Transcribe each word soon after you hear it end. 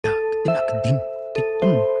Dinakdin,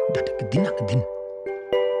 itun, dadakdinakdin,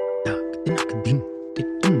 dakdinakdin,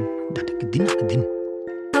 itun, dadakdinakdin.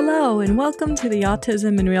 Hello, and welcome to the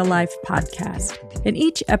Autism in Real Life podcast. In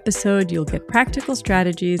each episode, you'll get practical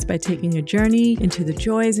strategies by taking a journey into the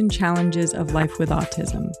joys and challenges of life with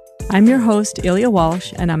autism. I'm your host, Ilya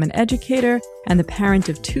Walsh, and I'm an educator and the parent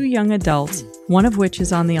of 2 young adults, one of which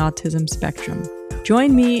is on the autism spectrum.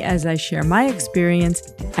 Join me as I share my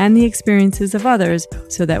experience and the experiences of others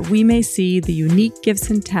so that we may see the unique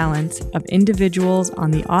gifts and talents of individuals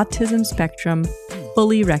on the autism spectrum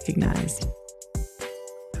fully recognized.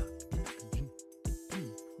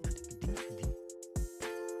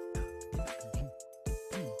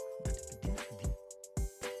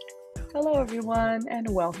 Hello, everyone, and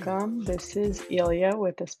welcome. This is Ilya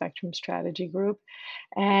with the Spectrum Strategy Group,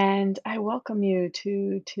 and I welcome you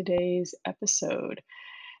to today's episode.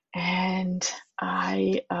 And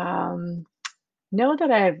I know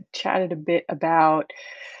that I've chatted a bit about,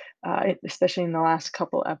 especially in the last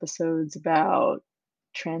couple episodes, about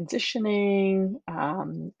transitioning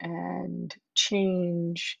and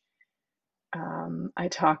change. I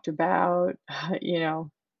talked about,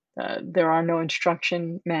 there are no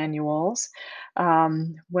instruction manuals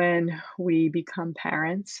when we become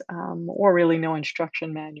parents, or really no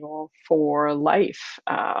instruction manual for life,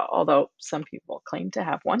 although some people claim to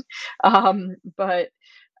have one. But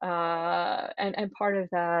and part of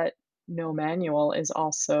that no manual is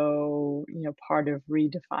also, part of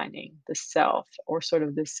redefining the self, or sort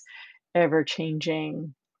of this ever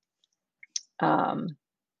changing, um,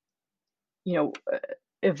 you know,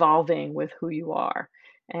 evolving with who you are.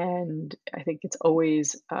 And I think it's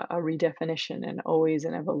always a redefinition and always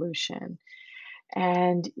an evolution.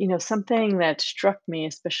 And, something that struck me,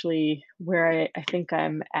 especially where I think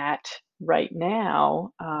I'm at right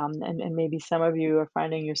now, and maybe some of you are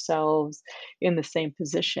finding yourselves in the same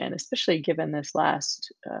position, especially given this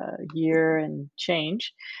last year and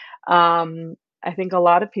change. I think a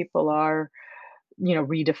lot of people are,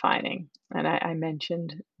 redefining. And I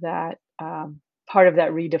mentioned that part of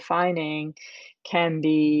that redefining can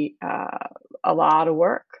be a lot of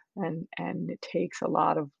work, and it takes a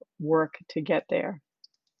lot of work to get there.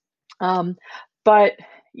 Um, but,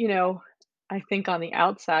 you know, I think on the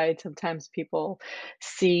outside, sometimes people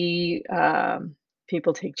see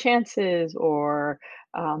people take chances or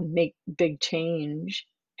make big change,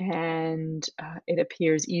 and it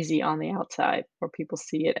appears easy on the outside, or people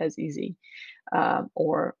see it as easy,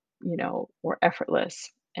 or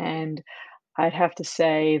effortless. And I'd have to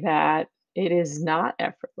say that it is not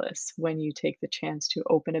effortless when you take the chance to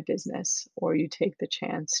open a business, or you take the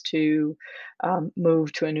chance to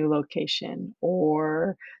move to a new location,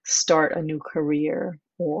 or start a new career,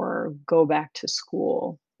 or go back to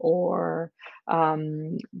school, or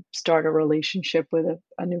start a relationship with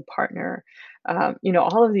a new partner.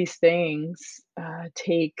 All of these things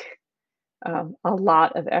take a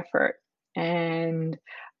lot of effort. And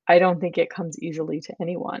I don't think it comes easily to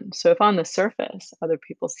anyone. So if on the surface, other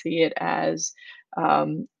people see it as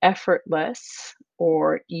effortless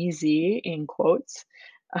or easy, in quotes,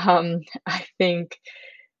 I think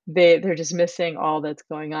they're just missing all that's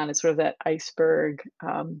going on. It's sort of that iceberg,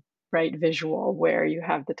 right, visual, where you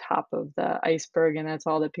have the top of the iceberg and that's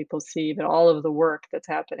all that people see, but all of the work that's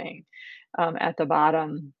happening at the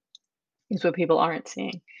bottom is what people aren't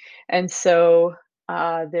seeing. And so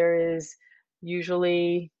there is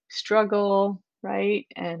usually struggle, right?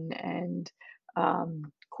 And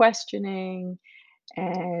questioning,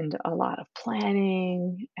 and a lot of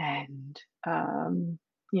planning, and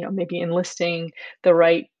maybe enlisting the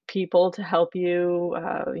right people to help you,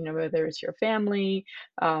 whether it's your family,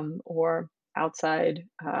 or outside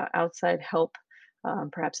help,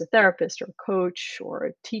 perhaps a therapist or a coach or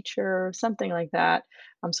a teacher, something like that.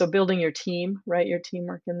 So building your team, right, your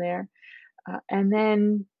teamwork in there, and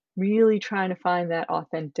then really trying to find that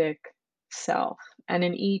authentic self. And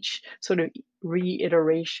in each sort of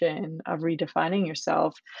reiteration of redefining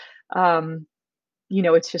yourself, um,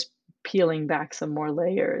 it's just peeling back some more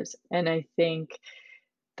layers. And I think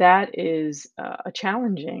that is a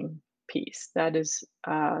challenging piece. That is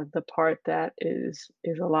the part that is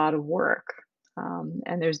a lot of work.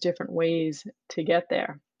 And there's different ways to get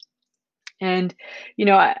there. And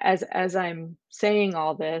as I'm saying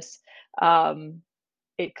all this, um,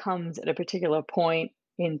 it comes at a particular point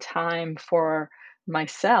in time for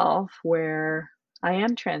myself where I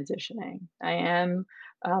am transitioning. I am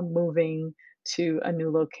moving to a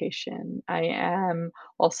new location. I am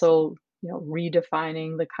also,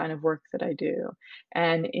 redefining the kind of work that I do.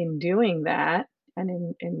 And in doing that,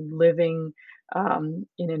 and in living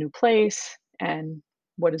in a new place, and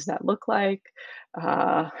what does that look like?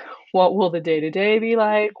 Uh, what will the day to day be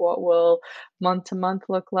like? What will month to month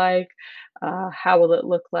look like? How will it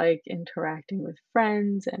look like interacting with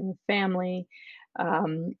friends and with family?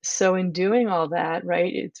 So, in doing all that,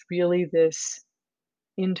 right, it's really this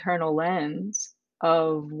internal lens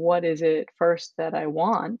of what is it first that I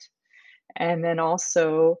want, and then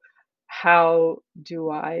also how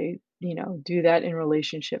do I, do that in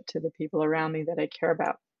relationship to the people around me that I care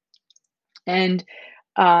about. And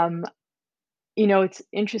um, it's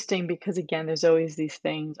interesting because again, there's always these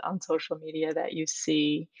things on social media that you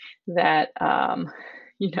see that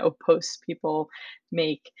posts people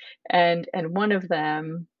make, and one of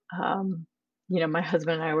them, um, my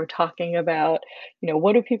husband and I were talking about,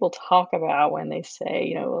 what do people talk about when they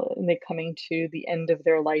say, and they coming to the end of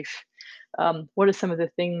their life? What are some of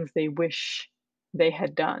the things they wish they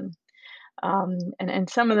had done? And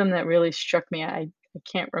some of them that really struck me, I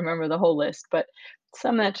can't remember the whole list, but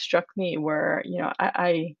some that struck me were,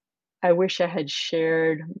 I wish I had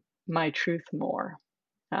shared my truth more,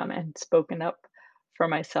 and spoken up for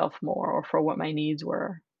myself more or for what my needs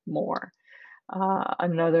were more.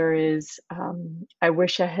 Another is, I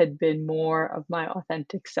wish I had been more of my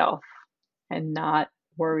authentic self and not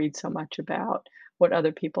worried so much about what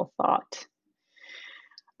other people thought.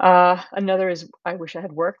 Another is I wish I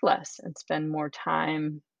had worked less and spend more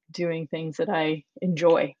time doing things that I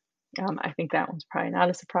enjoy. I think that one's probably not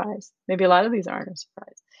a surprise. Maybe a lot of these aren't a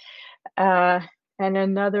surprise. And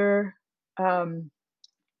another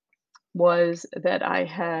was that I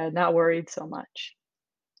had not worried so much.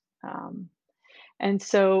 Um, and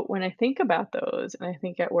so when I think about those and I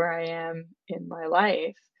think at where I am in my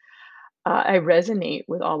life, I resonate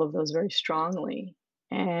with all of those very strongly.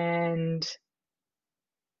 And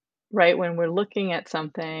right when we're looking at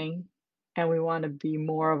something and we want to be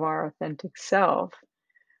more of our authentic self,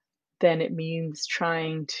 then it means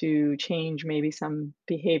trying to change maybe some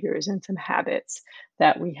behaviors and some habits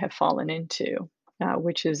that we have fallen into,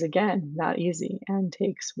 which is again not easy and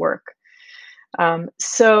takes work.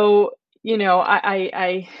 So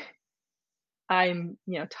I'm,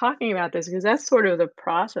 talking about this because that's sort of the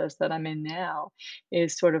process that I'm in now,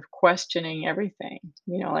 is sort of questioning everything,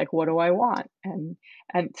 like what do I want? And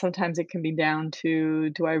sometimes it can be down to,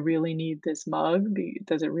 do I really need this mug?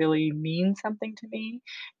 Does it really mean something to me?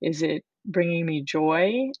 Is it bringing me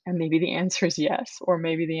joy? And maybe the answer is yes, or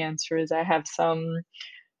maybe the answer is I have some,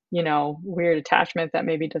 weird attachment that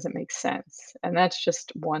maybe doesn't make sense. And that's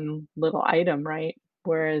just one little item, right?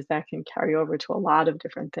 Whereas that can carry over to a lot of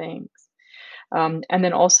different things. And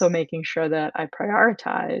then also making sure that I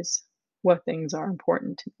prioritize what things are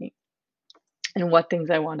important to me and what things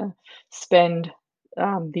I want to spend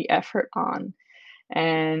the effort on.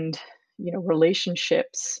 And,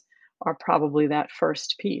 relationships are probably that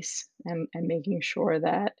first piece, and making sure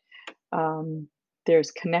that um,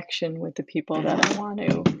 there's connection with the people that I want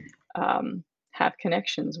to have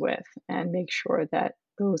connections with, and make sure that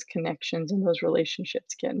those connections and those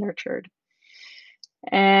relationships get nurtured.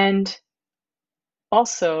 And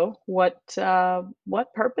also, what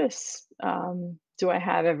purpose do I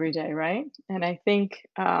have every day, right? And I think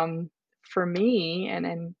for me,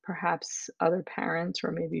 and perhaps other parents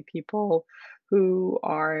or maybe people who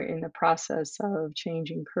are in the process of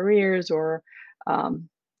changing careers, or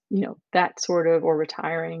that sort of, or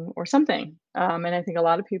retiring or something. And I think a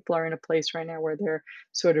lot of people are in a place right now where they're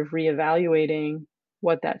sort of reevaluating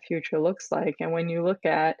what that future looks like. And when you look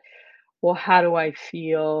at, well, how do I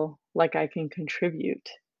feel like I can contribute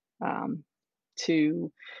um,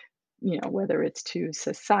 to, whether it's to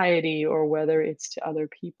society, or whether it's to other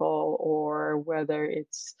people, or whether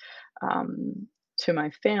it's to my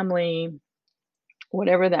family,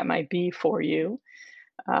 whatever that might be for you.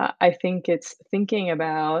 I think it's thinking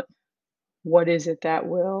about what is it that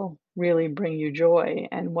will really bring you joy,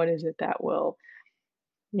 and what is it that will,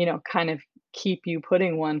 kind of keep you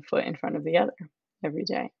putting one foot in front of the other every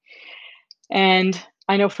day. And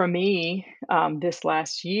I know for me, this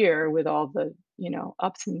last year, with all the,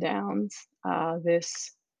 ups and downs,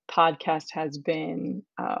 this podcast has been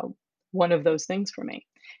one of those things for me.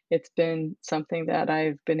 It's been something that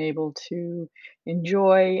I've been able to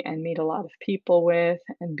enjoy and meet a lot of people with,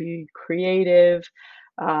 and be creative,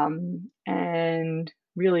 and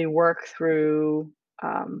really work through,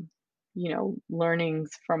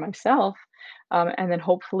 learnings for myself, and then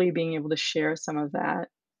hopefully being able to share some of that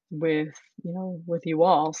with, with you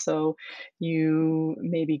all, so you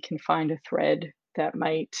maybe can find a thread that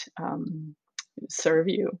might serve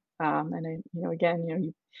you. And I,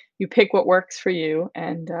 again, you pick what works for you,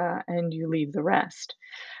 and you leave the rest.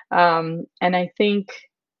 And I think,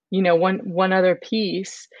 one other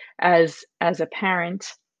piece, as a parent,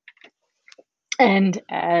 And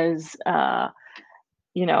as an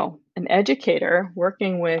educator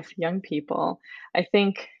working with young people, I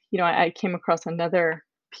think, I came across another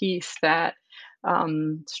piece that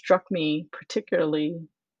struck me particularly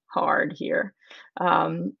hard here.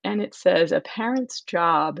 And it says, a parent's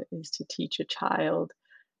job is to teach a child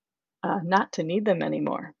not to need them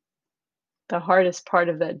anymore. The hardest part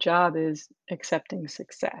of that job is accepting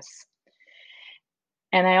success.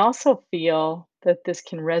 And I also feel that this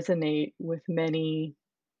can resonate with many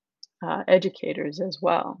educators as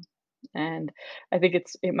well. And I think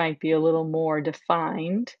it might be a little more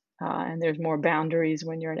defined, and there's more boundaries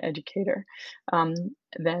when you're an educator um,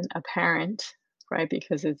 than a parent, right?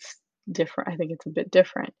 Because it's different. I think it's a bit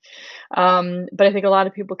different. But I think a lot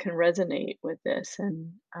of people can resonate with this,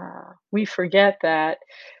 and we forget that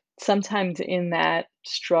sometimes in that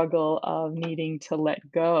struggle of needing to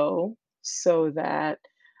let go so that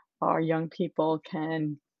our young people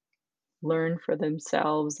can learn for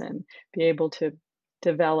themselves and be able to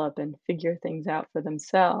develop and figure things out for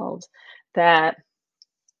themselves, that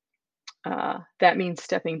that means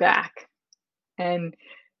stepping back. And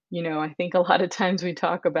I think a lot of times we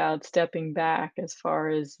talk about stepping back as far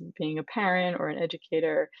as being a parent or an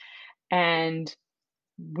educator, and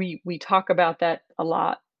we talk about that a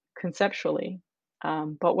lot conceptually.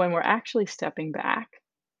 But when we're actually stepping back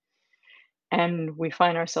and we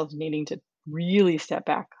find ourselves needing to really step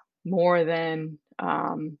back more than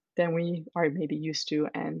we are maybe used to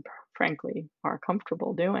and frankly are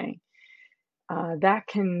comfortable doing, that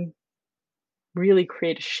can really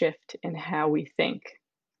create a shift in how we think.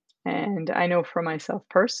 And I know for myself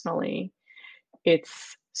personally,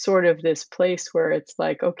 it's sort of this place where it's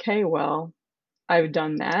like, okay, well, I've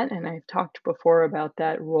done that. And I've talked before about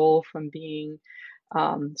that role from being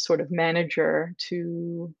sort of manager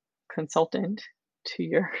to consultant to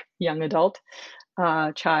your young adult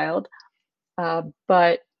child.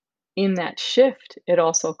 But in that shift, it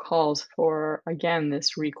also calls for, again,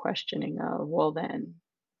 this re-questioning of, well, then,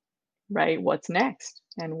 right, what's next?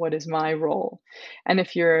 And what is my role? And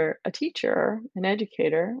if you're a teacher, an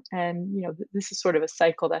educator, and this is sort of a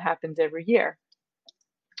cycle that happens every year,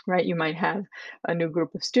 right? You might have a new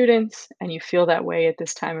group of students, and you feel that way at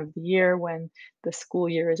this time of the year when the school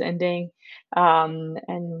year is ending,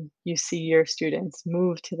 and you see your students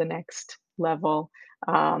move to the next level.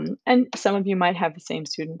 And some of you might have the same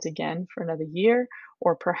students again for another year,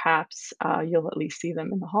 or perhaps you'll at least see them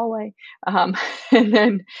in the hallway. Um, and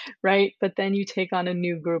then, right? But then you take on a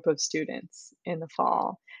new group of students in the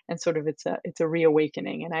fall, and sort of it's a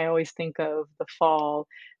reawakening. And I always think of the fall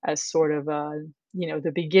as sort of a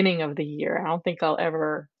the beginning of the year. I don't think I'll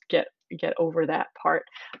ever get over that part.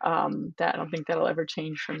 That I don't think that'll ever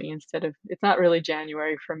change for me. Instead of it's not really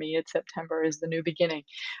January for me, it's September is the new beginning.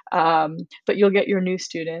 But you'll get your new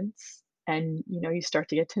students and you start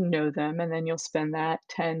to get to know them and then you'll spend that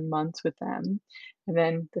 10 months with them. And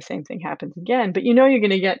then the same thing happens again. But you're going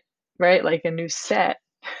to get right like a new set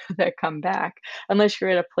that come back unless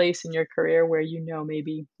you're at a place in your career where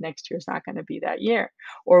maybe next year's not going to be that year,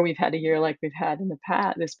 or we've had a year like we've had in the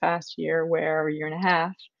past this past year where a year and a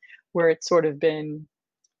half where it's sort of been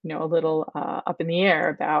a little up in the air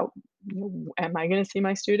about am I going to see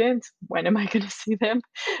my students, when am I going to see them,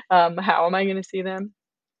 how am I going to see them.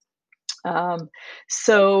 um,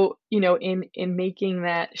 so in making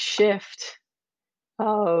that shift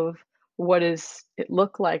of what does it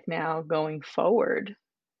look like now going forward,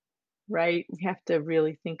 right? We have to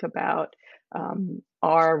really think about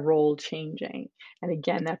our role changing. And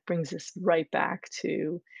again, that brings us right back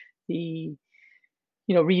to the,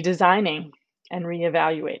 redesigning and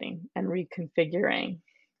reevaluating and reconfiguring.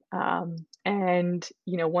 And,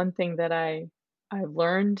 one thing that I've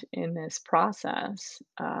learned in this process,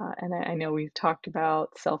 and I know we've talked about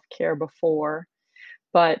self care before,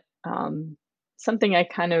 but something I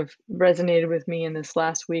kind of resonated with me in this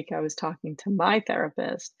last week, I was talking to my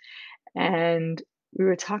therapist and we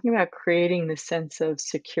were talking about creating this sense of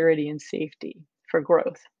security and safety for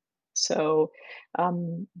growth. So,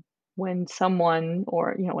 um, when someone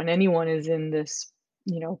or, when anyone is in this,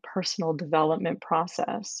 personal development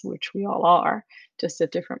process, which we all are, just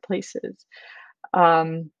at different places,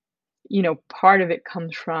 um, part of it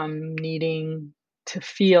comes from needing to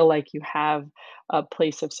feel like you have a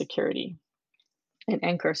place of security, an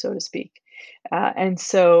anchor, so to speak. And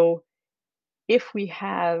so, if we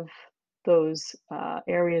have those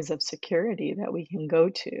areas of security that we can go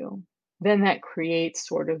to, then that creates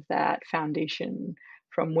sort of that foundation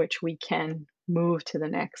from which we can move to the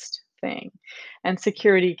next thing. And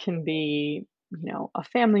security can be, a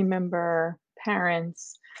family member,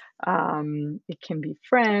 parents, It can be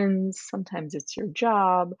friends, sometimes it's your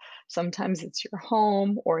job, sometimes it's your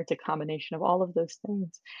home, or it's a combination of all of those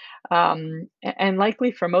things. And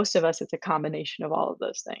likely for most of us, it's a combination of all of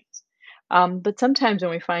those things. But sometimes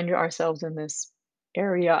when we find ourselves in this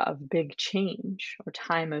area of big change or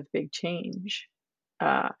time of big change,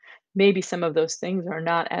 uh, maybe some of those things are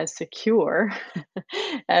not as secure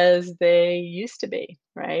as they used to be,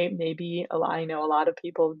 right? Maybe I know a lot of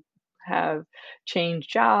people have changed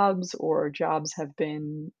jobs, or jobs have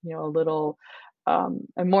been, a little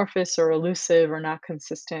amorphous or elusive or not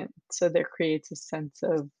consistent. So there creates a sense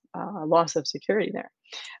of loss of security there.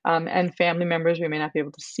 And family members, we may not be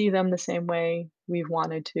able to see them the same way we've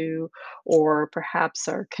wanted to, or perhaps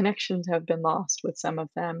our connections have been lost with some of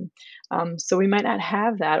them. So we might not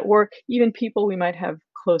have that, or even people we might have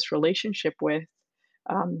close relationship with.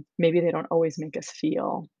 Maybe they don't always make us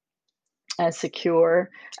feel as secure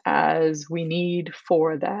as we need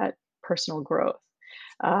for that personal growth.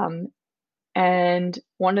 Um, and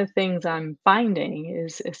one of the things I'm finding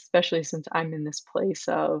is, especially since I'm in this place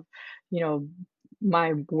of, you know,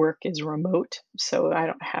 my work is remote, so I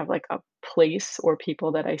don't have like a place or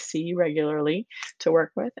people that I see regularly to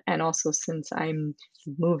work with. And also, since I'm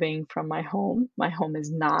moving from my home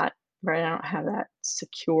is not, right, I don't have that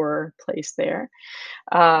secure place there.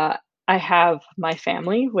 uh, I have my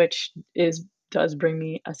family, which is does bring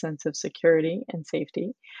me a sense of security and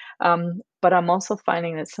safety. But I'm also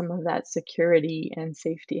finding that some of that security and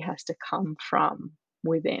safety has to come from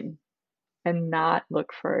within and not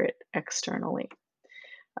look for it externally.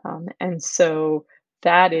 And so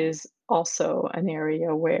that is also an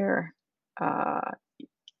area where, uh,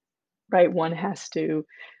 right, one has to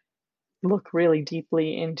look really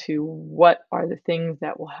deeply into what are the things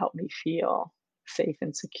that will help me feel safe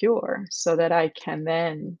and secure so that I can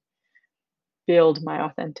then build my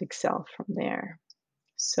authentic self from there.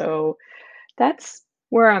 So that's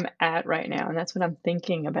where I'm at right now, and that's what I'm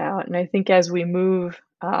thinking about. And I think as we move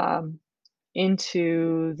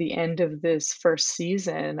into the end of this first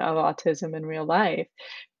season of Autism in Real Life,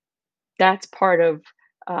 that's part of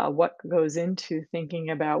what goes into thinking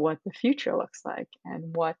about what the future looks like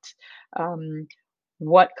and um,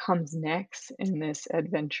 what comes next in this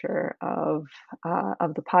adventure of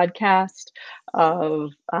the podcast,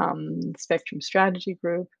 of Spectrum Strategy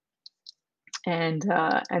Group, and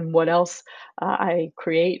what else I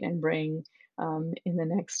create and bring in the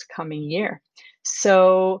next coming year.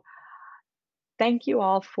 So thank you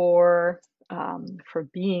all for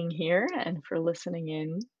being here and for listening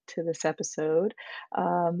in to this episode.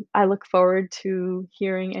 I look forward to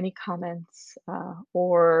hearing any comments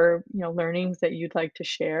or learnings that you'd like to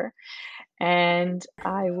share, and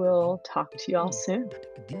I will talk to you all soon.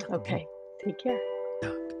 Okay, take care.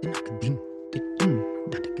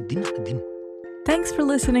 Thanks for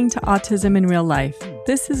listening to Autism in Real Life.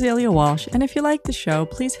 This is Ilya Walsh, and if you like the show,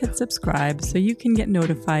 please hit subscribe so you can get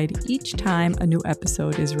notified each time a new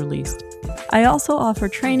episode is released. I also offer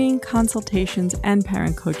training, consultations, and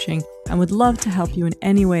parent coaching, and would love to help you in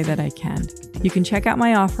any way that I can. You can check out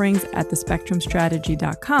my offerings at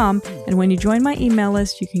thespectrumstrategy.com, and when you join my email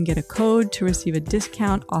list, you can get a code to receive a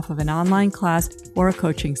discount off of an online class or a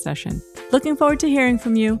coaching session. Looking forward to hearing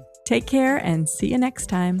from you. Take care and see you next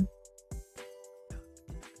time.